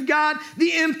grace of God,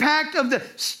 the impact of the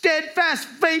steadfast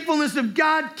faithfulness of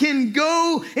God can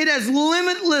go. It has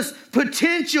limitless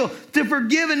potential to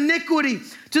forgive iniquity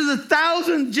to the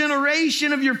 1,000th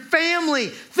generation of your family.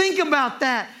 Think about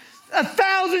that.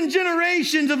 1,000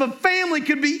 generations of a family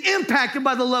could be impacted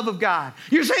by the love of God.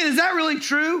 You're saying, is that really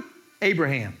true?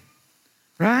 Abraham,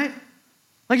 right?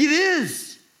 Like it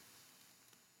is.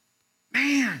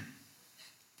 Man.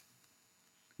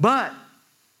 But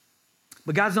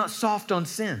God's not soft on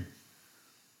sin,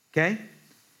 okay?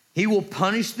 He will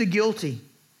punish the guilty.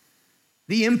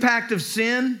 The impact of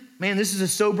sin, man, this is a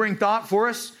sobering thought for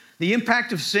us. The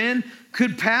impact of sin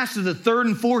could pass to the third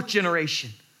and fourth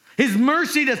generation. His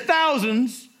mercy to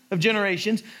thousands of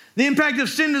generations. The impact of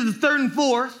sin to the third and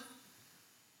fourth.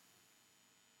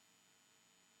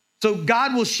 So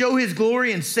God will show his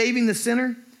glory in saving the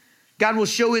sinner. God will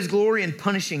show his glory in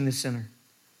punishing the sinner.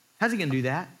 How's he going to do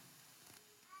that?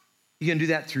 He's going to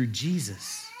do that through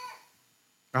Jesus,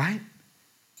 right?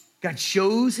 God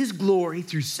shows his glory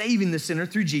through saving the sinner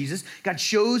through Jesus. God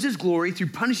shows his glory through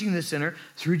punishing the sinner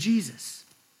through Jesus.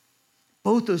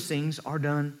 Both those things are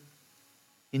done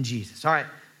in Jesus. All right,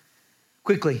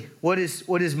 quickly, what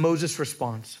is Moses'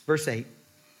 response? Verse 8.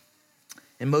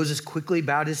 And Moses quickly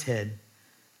bowed his head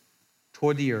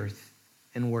toward the earth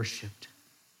and worshiped.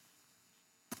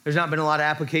 There's not been a lot of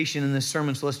application in this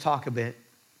sermon, so let's talk a bit.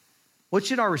 What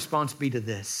should our response be to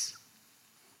this?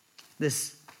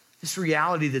 This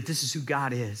reality that this is who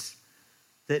God is.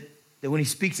 That when he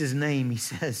speaks his name, he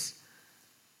says,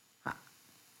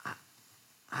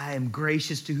 I am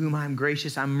gracious to whom I am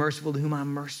gracious. I'm merciful to whom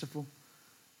I'm merciful.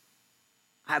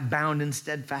 I abound in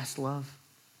steadfast love.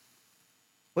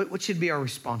 What should be our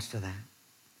response to that?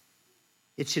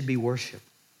 It should be worship.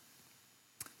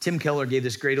 Tim Keller gave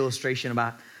this great illustration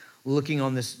about looking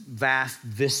on this vast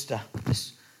vista,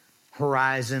 this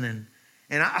horizon.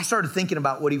 And I started thinking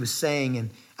about what he was saying, and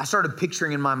I started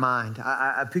picturing in my mind.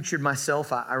 I pictured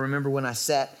myself. I remember when I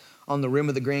sat on the rim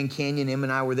of the Grand Canyon. Em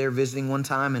and I were there visiting one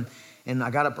time, and I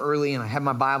got up early, and I had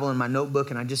my Bible and my notebook,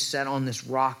 and I just sat on this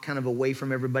rock kind of away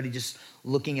from everybody, just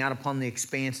looking out upon the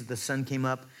expanse as the sun came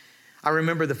up. I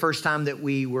remember the first time that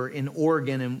we were in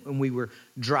Oregon and we were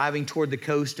driving toward the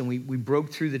coast, and we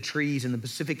broke through the trees, and the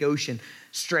Pacific Ocean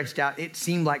stretched out. It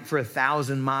seemed like for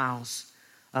 1,000 miles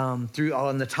through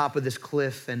on the top of this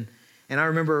cliff. And I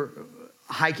remember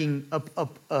hiking up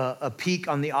a peak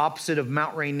on the opposite of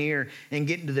Mount Rainier and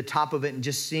getting to the top of it and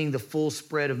just seeing the full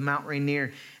spread of Mount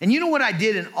Rainier. And you know what I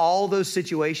did in all those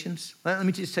situations? Let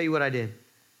me just tell you what I did.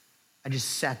 I just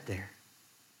sat there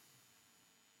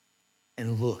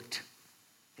and looked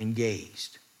and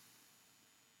gazed.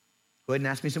 Go ahead and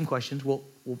ask me some questions. Well,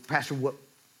 Pastor, what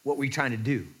were you trying to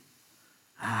do?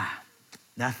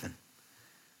 Nothing.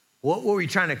 What were you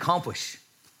trying to accomplish?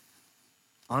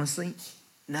 Honestly,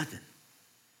 nothing.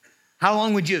 How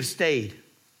long would you have stayed?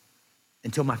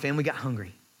 Until my family got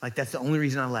hungry. Like, that's the only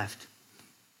reason I left.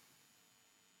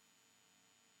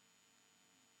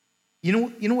 You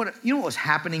know what was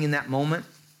happening in that moment?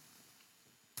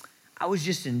 I was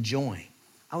just enjoying.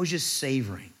 I was just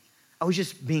savoring. I was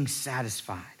just being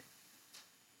satisfied.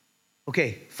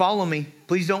 Okay, follow me.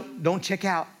 Please don't check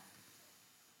out.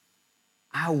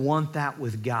 I want that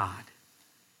with God.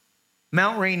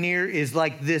 Mount Rainier is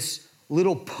like this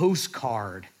little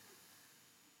postcard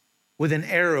with an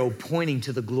arrow pointing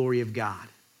to the glory of God.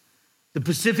 The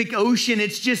Pacific Ocean,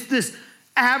 it's just this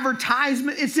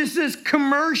advertisement. It's just this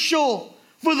commercial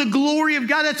for the glory of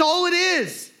God. That's all it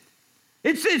is.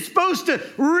 It's supposed to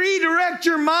redirect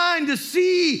your mind to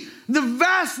see the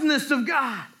vastness of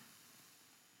God.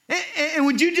 And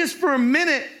would you just for a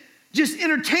minute just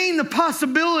entertain the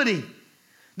possibility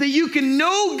that you can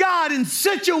know God in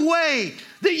such a way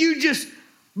that you just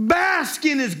bask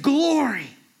in his glory,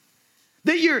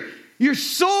 that your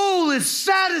soul is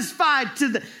satisfied to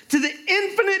the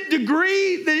infinite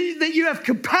degree that you have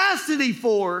capacity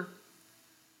for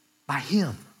by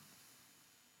him,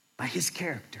 by his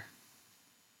character.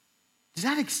 Does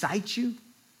that excite you?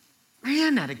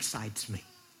 Man, that excites me.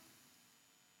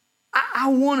 I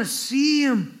want to see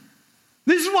him.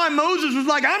 This is why Moses was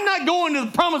like, I'm not going to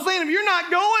the promised land if you're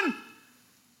not going.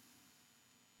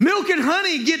 Milk and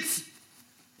honey gets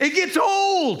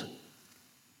old.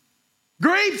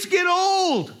 Grapes get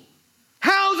old.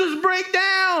 Houses break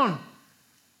down.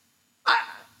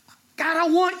 God, I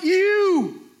want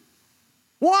you.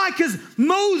 Why? Because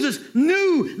Moses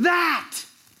knew that.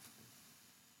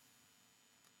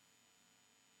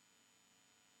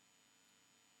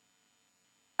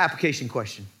 Application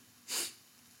question.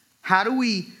 How do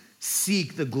we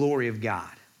seek the glory of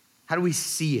God? How do we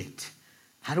see it?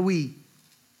 How do we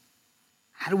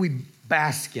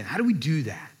bask in? How do we do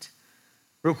that?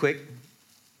 Real quick,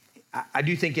 I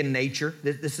do think in nature,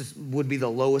 this would be the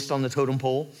lowest on the totem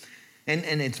pole,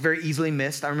 and it's very easily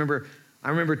missed. I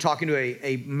remember talking to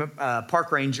a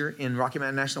park ranger in Rocky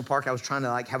Mountain National Park. I was trying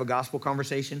to have a gospel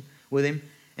conversation with him,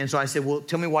 and so I said, well,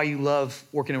 tell me why you love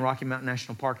working in Rocky Mountain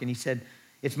National Park, and he said,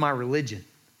 it's my religion.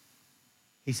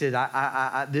 He said,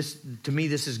 this to me,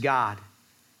 this is God.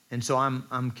 And so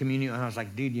I'm communing. And I was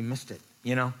like, dude, you missed it.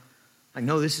 Like,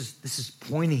 no, this is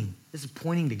pointing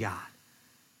to God.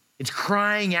 It's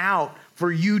crying out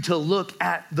for you to look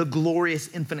at the glorious,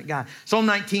 infinite God. Psalm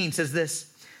 19 says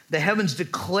this, the heavens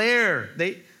declare,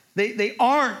 they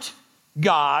aren't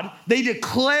God. They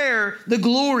declare the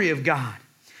glory of God.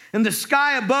 And the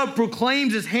sky above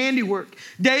proclaims his handiwork.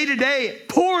 Day to day, it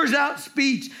pours out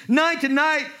speech. Night to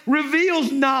night, reveals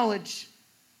knowledge.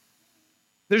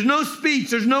 There's no speech.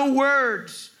 There's no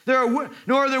words. Nor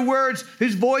are there words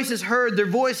whose voice is heard. Their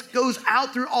voice goes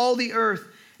out through all the earth,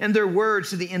 and their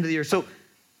words to the end of the earth. So,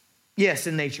 yes,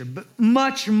 in nature, but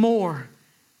much more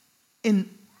in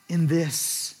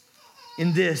this.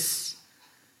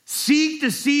 Seek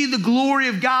to see the glory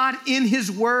of God in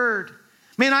his word.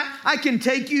 Man, I can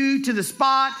take you to the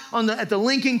spot at the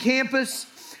Lincoln campus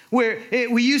where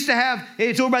we used to have,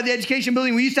 it's over by the education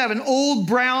building, we used to have an old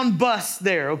brown bus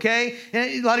there, okay?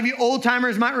 And a lot of you old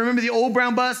timers might remember the old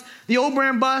brown bus. The old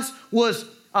brown bus was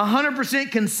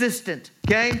 100% consistent,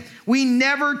 okay? We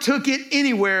never took it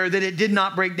anywhere that it did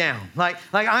not break down. Like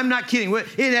I'm not kidding.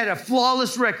 It had a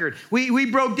flawless record.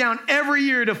 We broke down every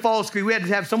year to Falls Creek. We had to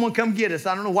have someone come get us.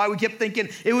 I don't know why we kept thinking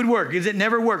it would work, because it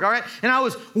never worked, all right? And I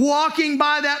was walking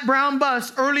by that brown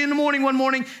bus early in the morning one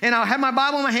morning, and I had my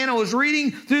Bible in my hand. I was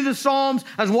reading through the Psalms.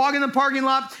 I was walking the parking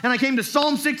lot, and I came to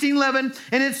Psalm 16:11,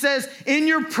 and it says, in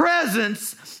your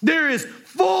presence there is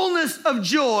fullness of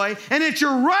joy, and at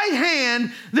your right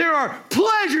hand there are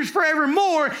pleasures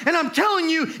forevermore. And I'm telling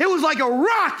you, it was like a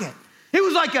rocket. It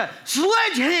was like a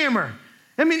sledgehammer.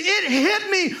 I mean, it hit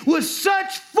me with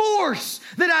such force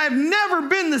that I've never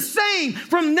been the same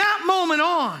from that moment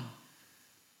on.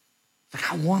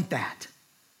 Like, I want that.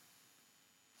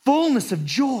 Fullness of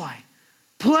joy,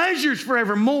 pleasures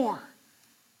forevermore.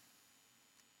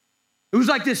 It was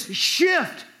like this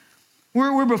shift.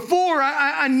 Where before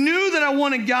I knew that I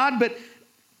wanted God, but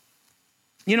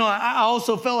I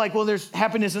also felt like, well, there's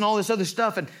happiness and all this other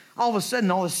stuff, and all of a sudden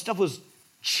all this stuff was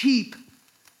cheap.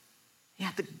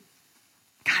 God,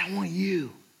 I want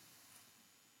you.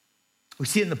 We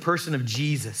see it in the person of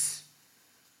Jesus.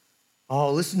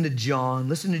 Oh, listen to John.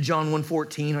 Listen to John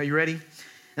 1:14. Are you ready?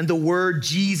 And the word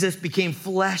Jesus became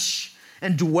flesh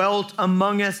and dwelt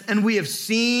among us, and we have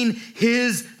seen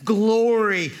his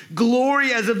glory.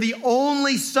 Glory as of the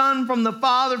only Son from the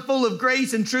Father, full of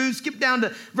grace and truth. Skip down to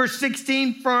verse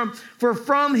 16. For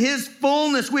from his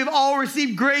fullness we have all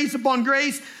received grace upon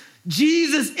grace.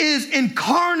 Jesus is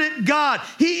incarnate God.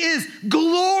 He is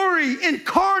glory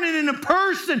incarnate in a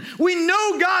person. We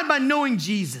know God by knowing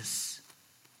Jesus.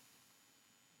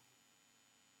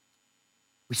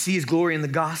 We see his glory in the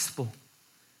gospel.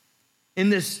 In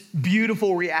this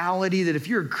beautiful reality that if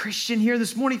you're a Christian here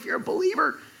this morning, if you're a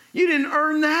believer, you didn't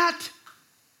earn that.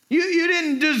 You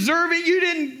didn't deserve it. You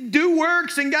didn't do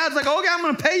works, and God's like, okay, I'm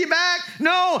going to pay you back.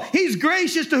 No, he's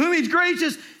gracious to whom he's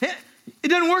gracious. It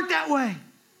doesn't work that way.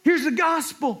 Here's the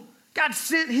gospel. God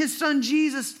sent his son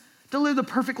Jesus to live the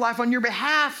perfect life on your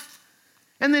behalf.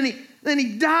 And then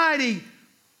he died a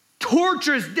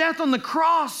torturous death on the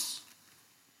cross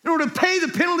in order to pay the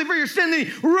penalty for your sin. Then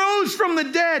he rose from the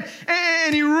dead,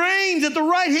 and he reigns at the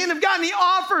right hand of God, and he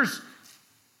offers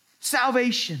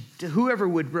salvation to whoever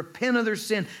would repent of their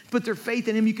sin, put their faith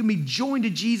in him. You can be joined to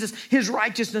Jesus, his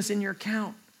righteousness in your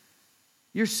account.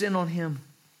 your sin on him.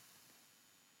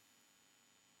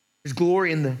 There's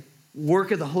glory in the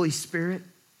work of the Holy Spirit.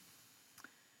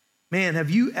 Man, have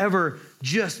you ever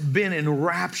just been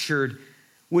enraptured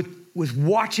with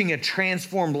watching a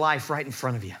transformed life right in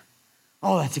front of you?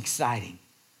 Oh, that's exciting.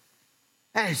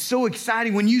 That is so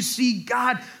exciting when you see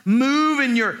God move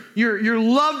in your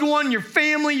loved one, your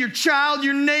family, your child,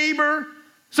 your neighbor,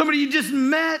 somebody you just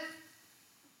met.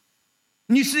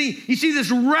 And you see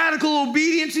this radical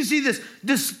obedience. You see this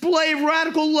display of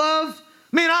radical love.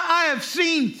 Man, I've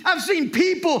seen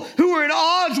people who are at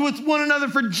odds with one another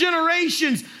for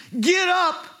generations get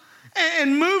up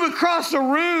and move across the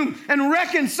room and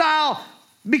reconcile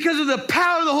because of the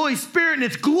power of the Holy Spirit, and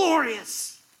it's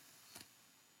glorious.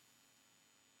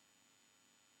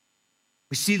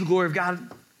 We see the glory of God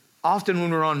often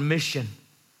when we're on mission.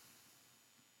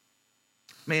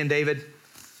 Man, David,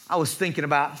 I was thinking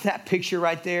about that picture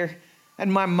right there in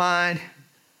my mind,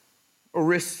 or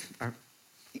wrist, or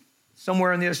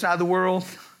somewhere on the other side of the world.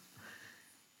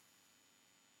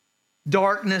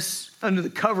 Darkness, under the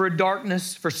cover of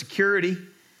darkness for security.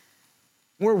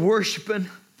 We're worshiping.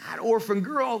 That orphan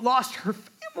girl lost her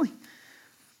family.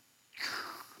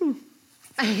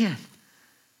 Man,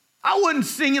 I wasn't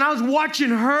singing. I was watching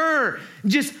her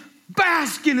just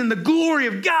basking in the glory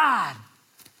of God.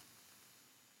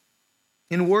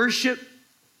 In worship,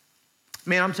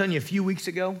 man, I'm telling you, a few weeks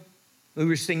ago, we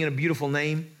were singing A Beautiful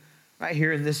Name right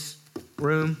here in this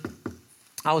room.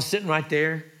 I was sitting right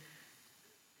there.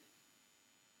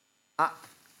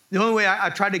 The only way I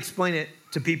tried to explain it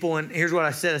to people, and here's what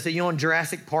I said. I said, in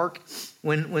Jurassic Park,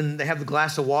 when they have the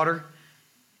glass of water,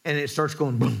 and it starts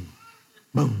going boom,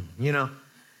 boom,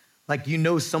 like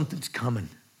something's coming,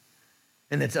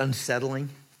 and it's unsettling.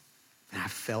 And I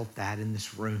felt that in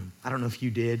this room. I don't know if you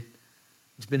did.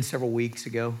 It's been several weeks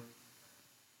ago.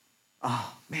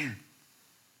 Oh, man.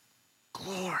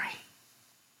 Glory.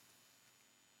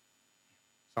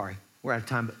 Sorry, we're out of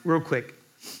time, but real quick.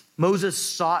 Moses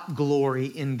sought glory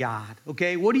in God,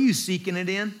 okay? What are you seeking it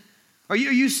in? Are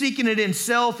you seeking it in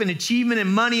self and achievement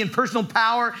and money and personal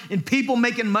power and people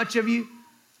making much of you?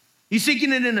 You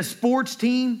seeking it in a sports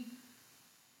team?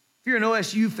 If you're an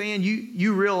OSU fan,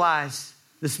 you realize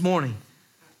this morning,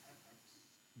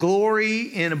 glory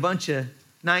in a bunch of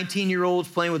 19-year-olds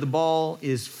playing with the ball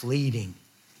is fleeting.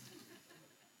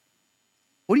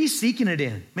 What are you seeking it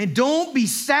in? Man, don't be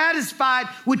satisfied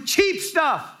with cheap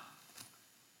stuff.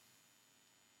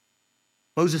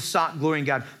 Moses sought glory in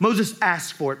God. Moses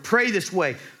asked for it. Pray this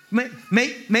way.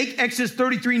 Make Exodus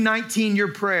 33:19 your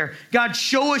prayer. God,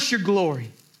 show us your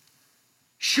glory.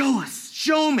 Show us.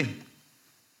 Show me.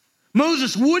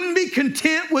 Moses wouldn't be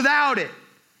content without it,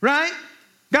 right?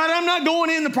 God, I'm not going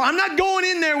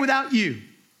in there without you.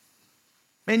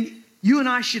 And you and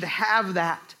I should have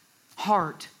that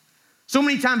heart. So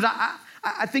many times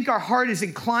I think our heart is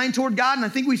inclined toward God, and I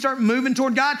think we start moving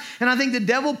toward God, and I think the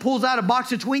devil pulls out a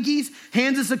box of Twinkies,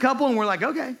 hands us a couple, and we're like,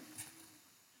 okay,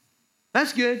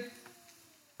 that's good.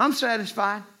 I'm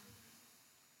satisfied.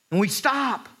 And we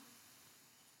stop.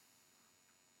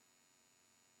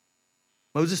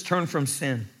 Moses turned from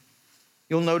sin.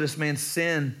 You'll notice, man,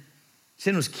 sin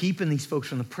was keeping these folks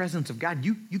from the presence of God.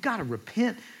 You got to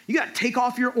repent. You got to take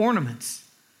off your ornaments.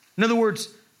 In other words,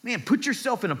 man, put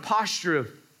yourself in a posture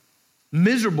of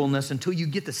miserableness until you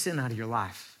get the sin out of your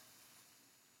life.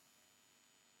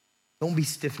 Don't be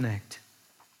stiff-necked.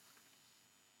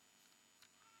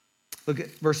 Look at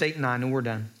verse 8 and 9, and we're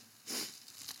done.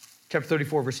 Chapter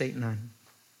 34, verse 8 and 9.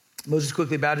 Moses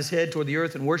quickly bowed his head toward the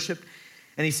earth and worshiped.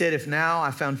 And he said, if now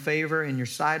I found favor in your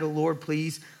sight, O Lord,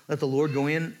 please let the Lord go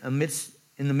in the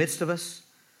midst of us.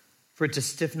 For it's a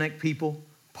stiff-necked people.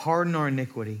 Pardon our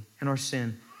iniquity and our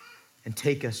sin, and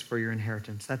take us for your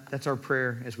inheritance. That's our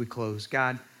prayer as we close.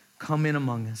 God, come in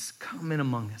among us. Come in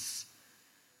among us.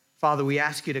 Father, we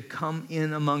ask you to come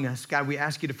in among us. God, we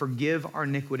ask you to forgive our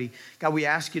iniquity. God, we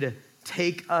ask you to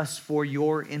take us for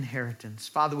your inheritance.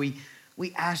 Father, we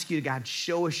ask you, God,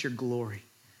 show us your glory.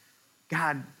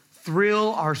 God,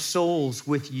 thrill our souls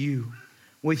with you,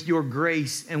 with your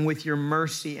grace and with your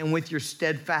mercy and with your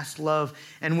steadfast love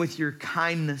and with your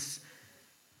kindness.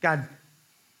 God,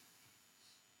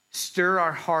 stir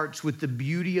our hearts with the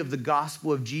beauty of the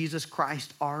gospel of Jesus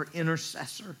Christ, our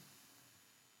intercessor.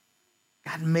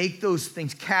 God, make those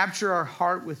things, capture our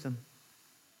heart with them.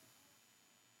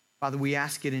 Father, we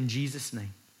ask it in Jesus'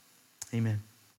 name. Amen.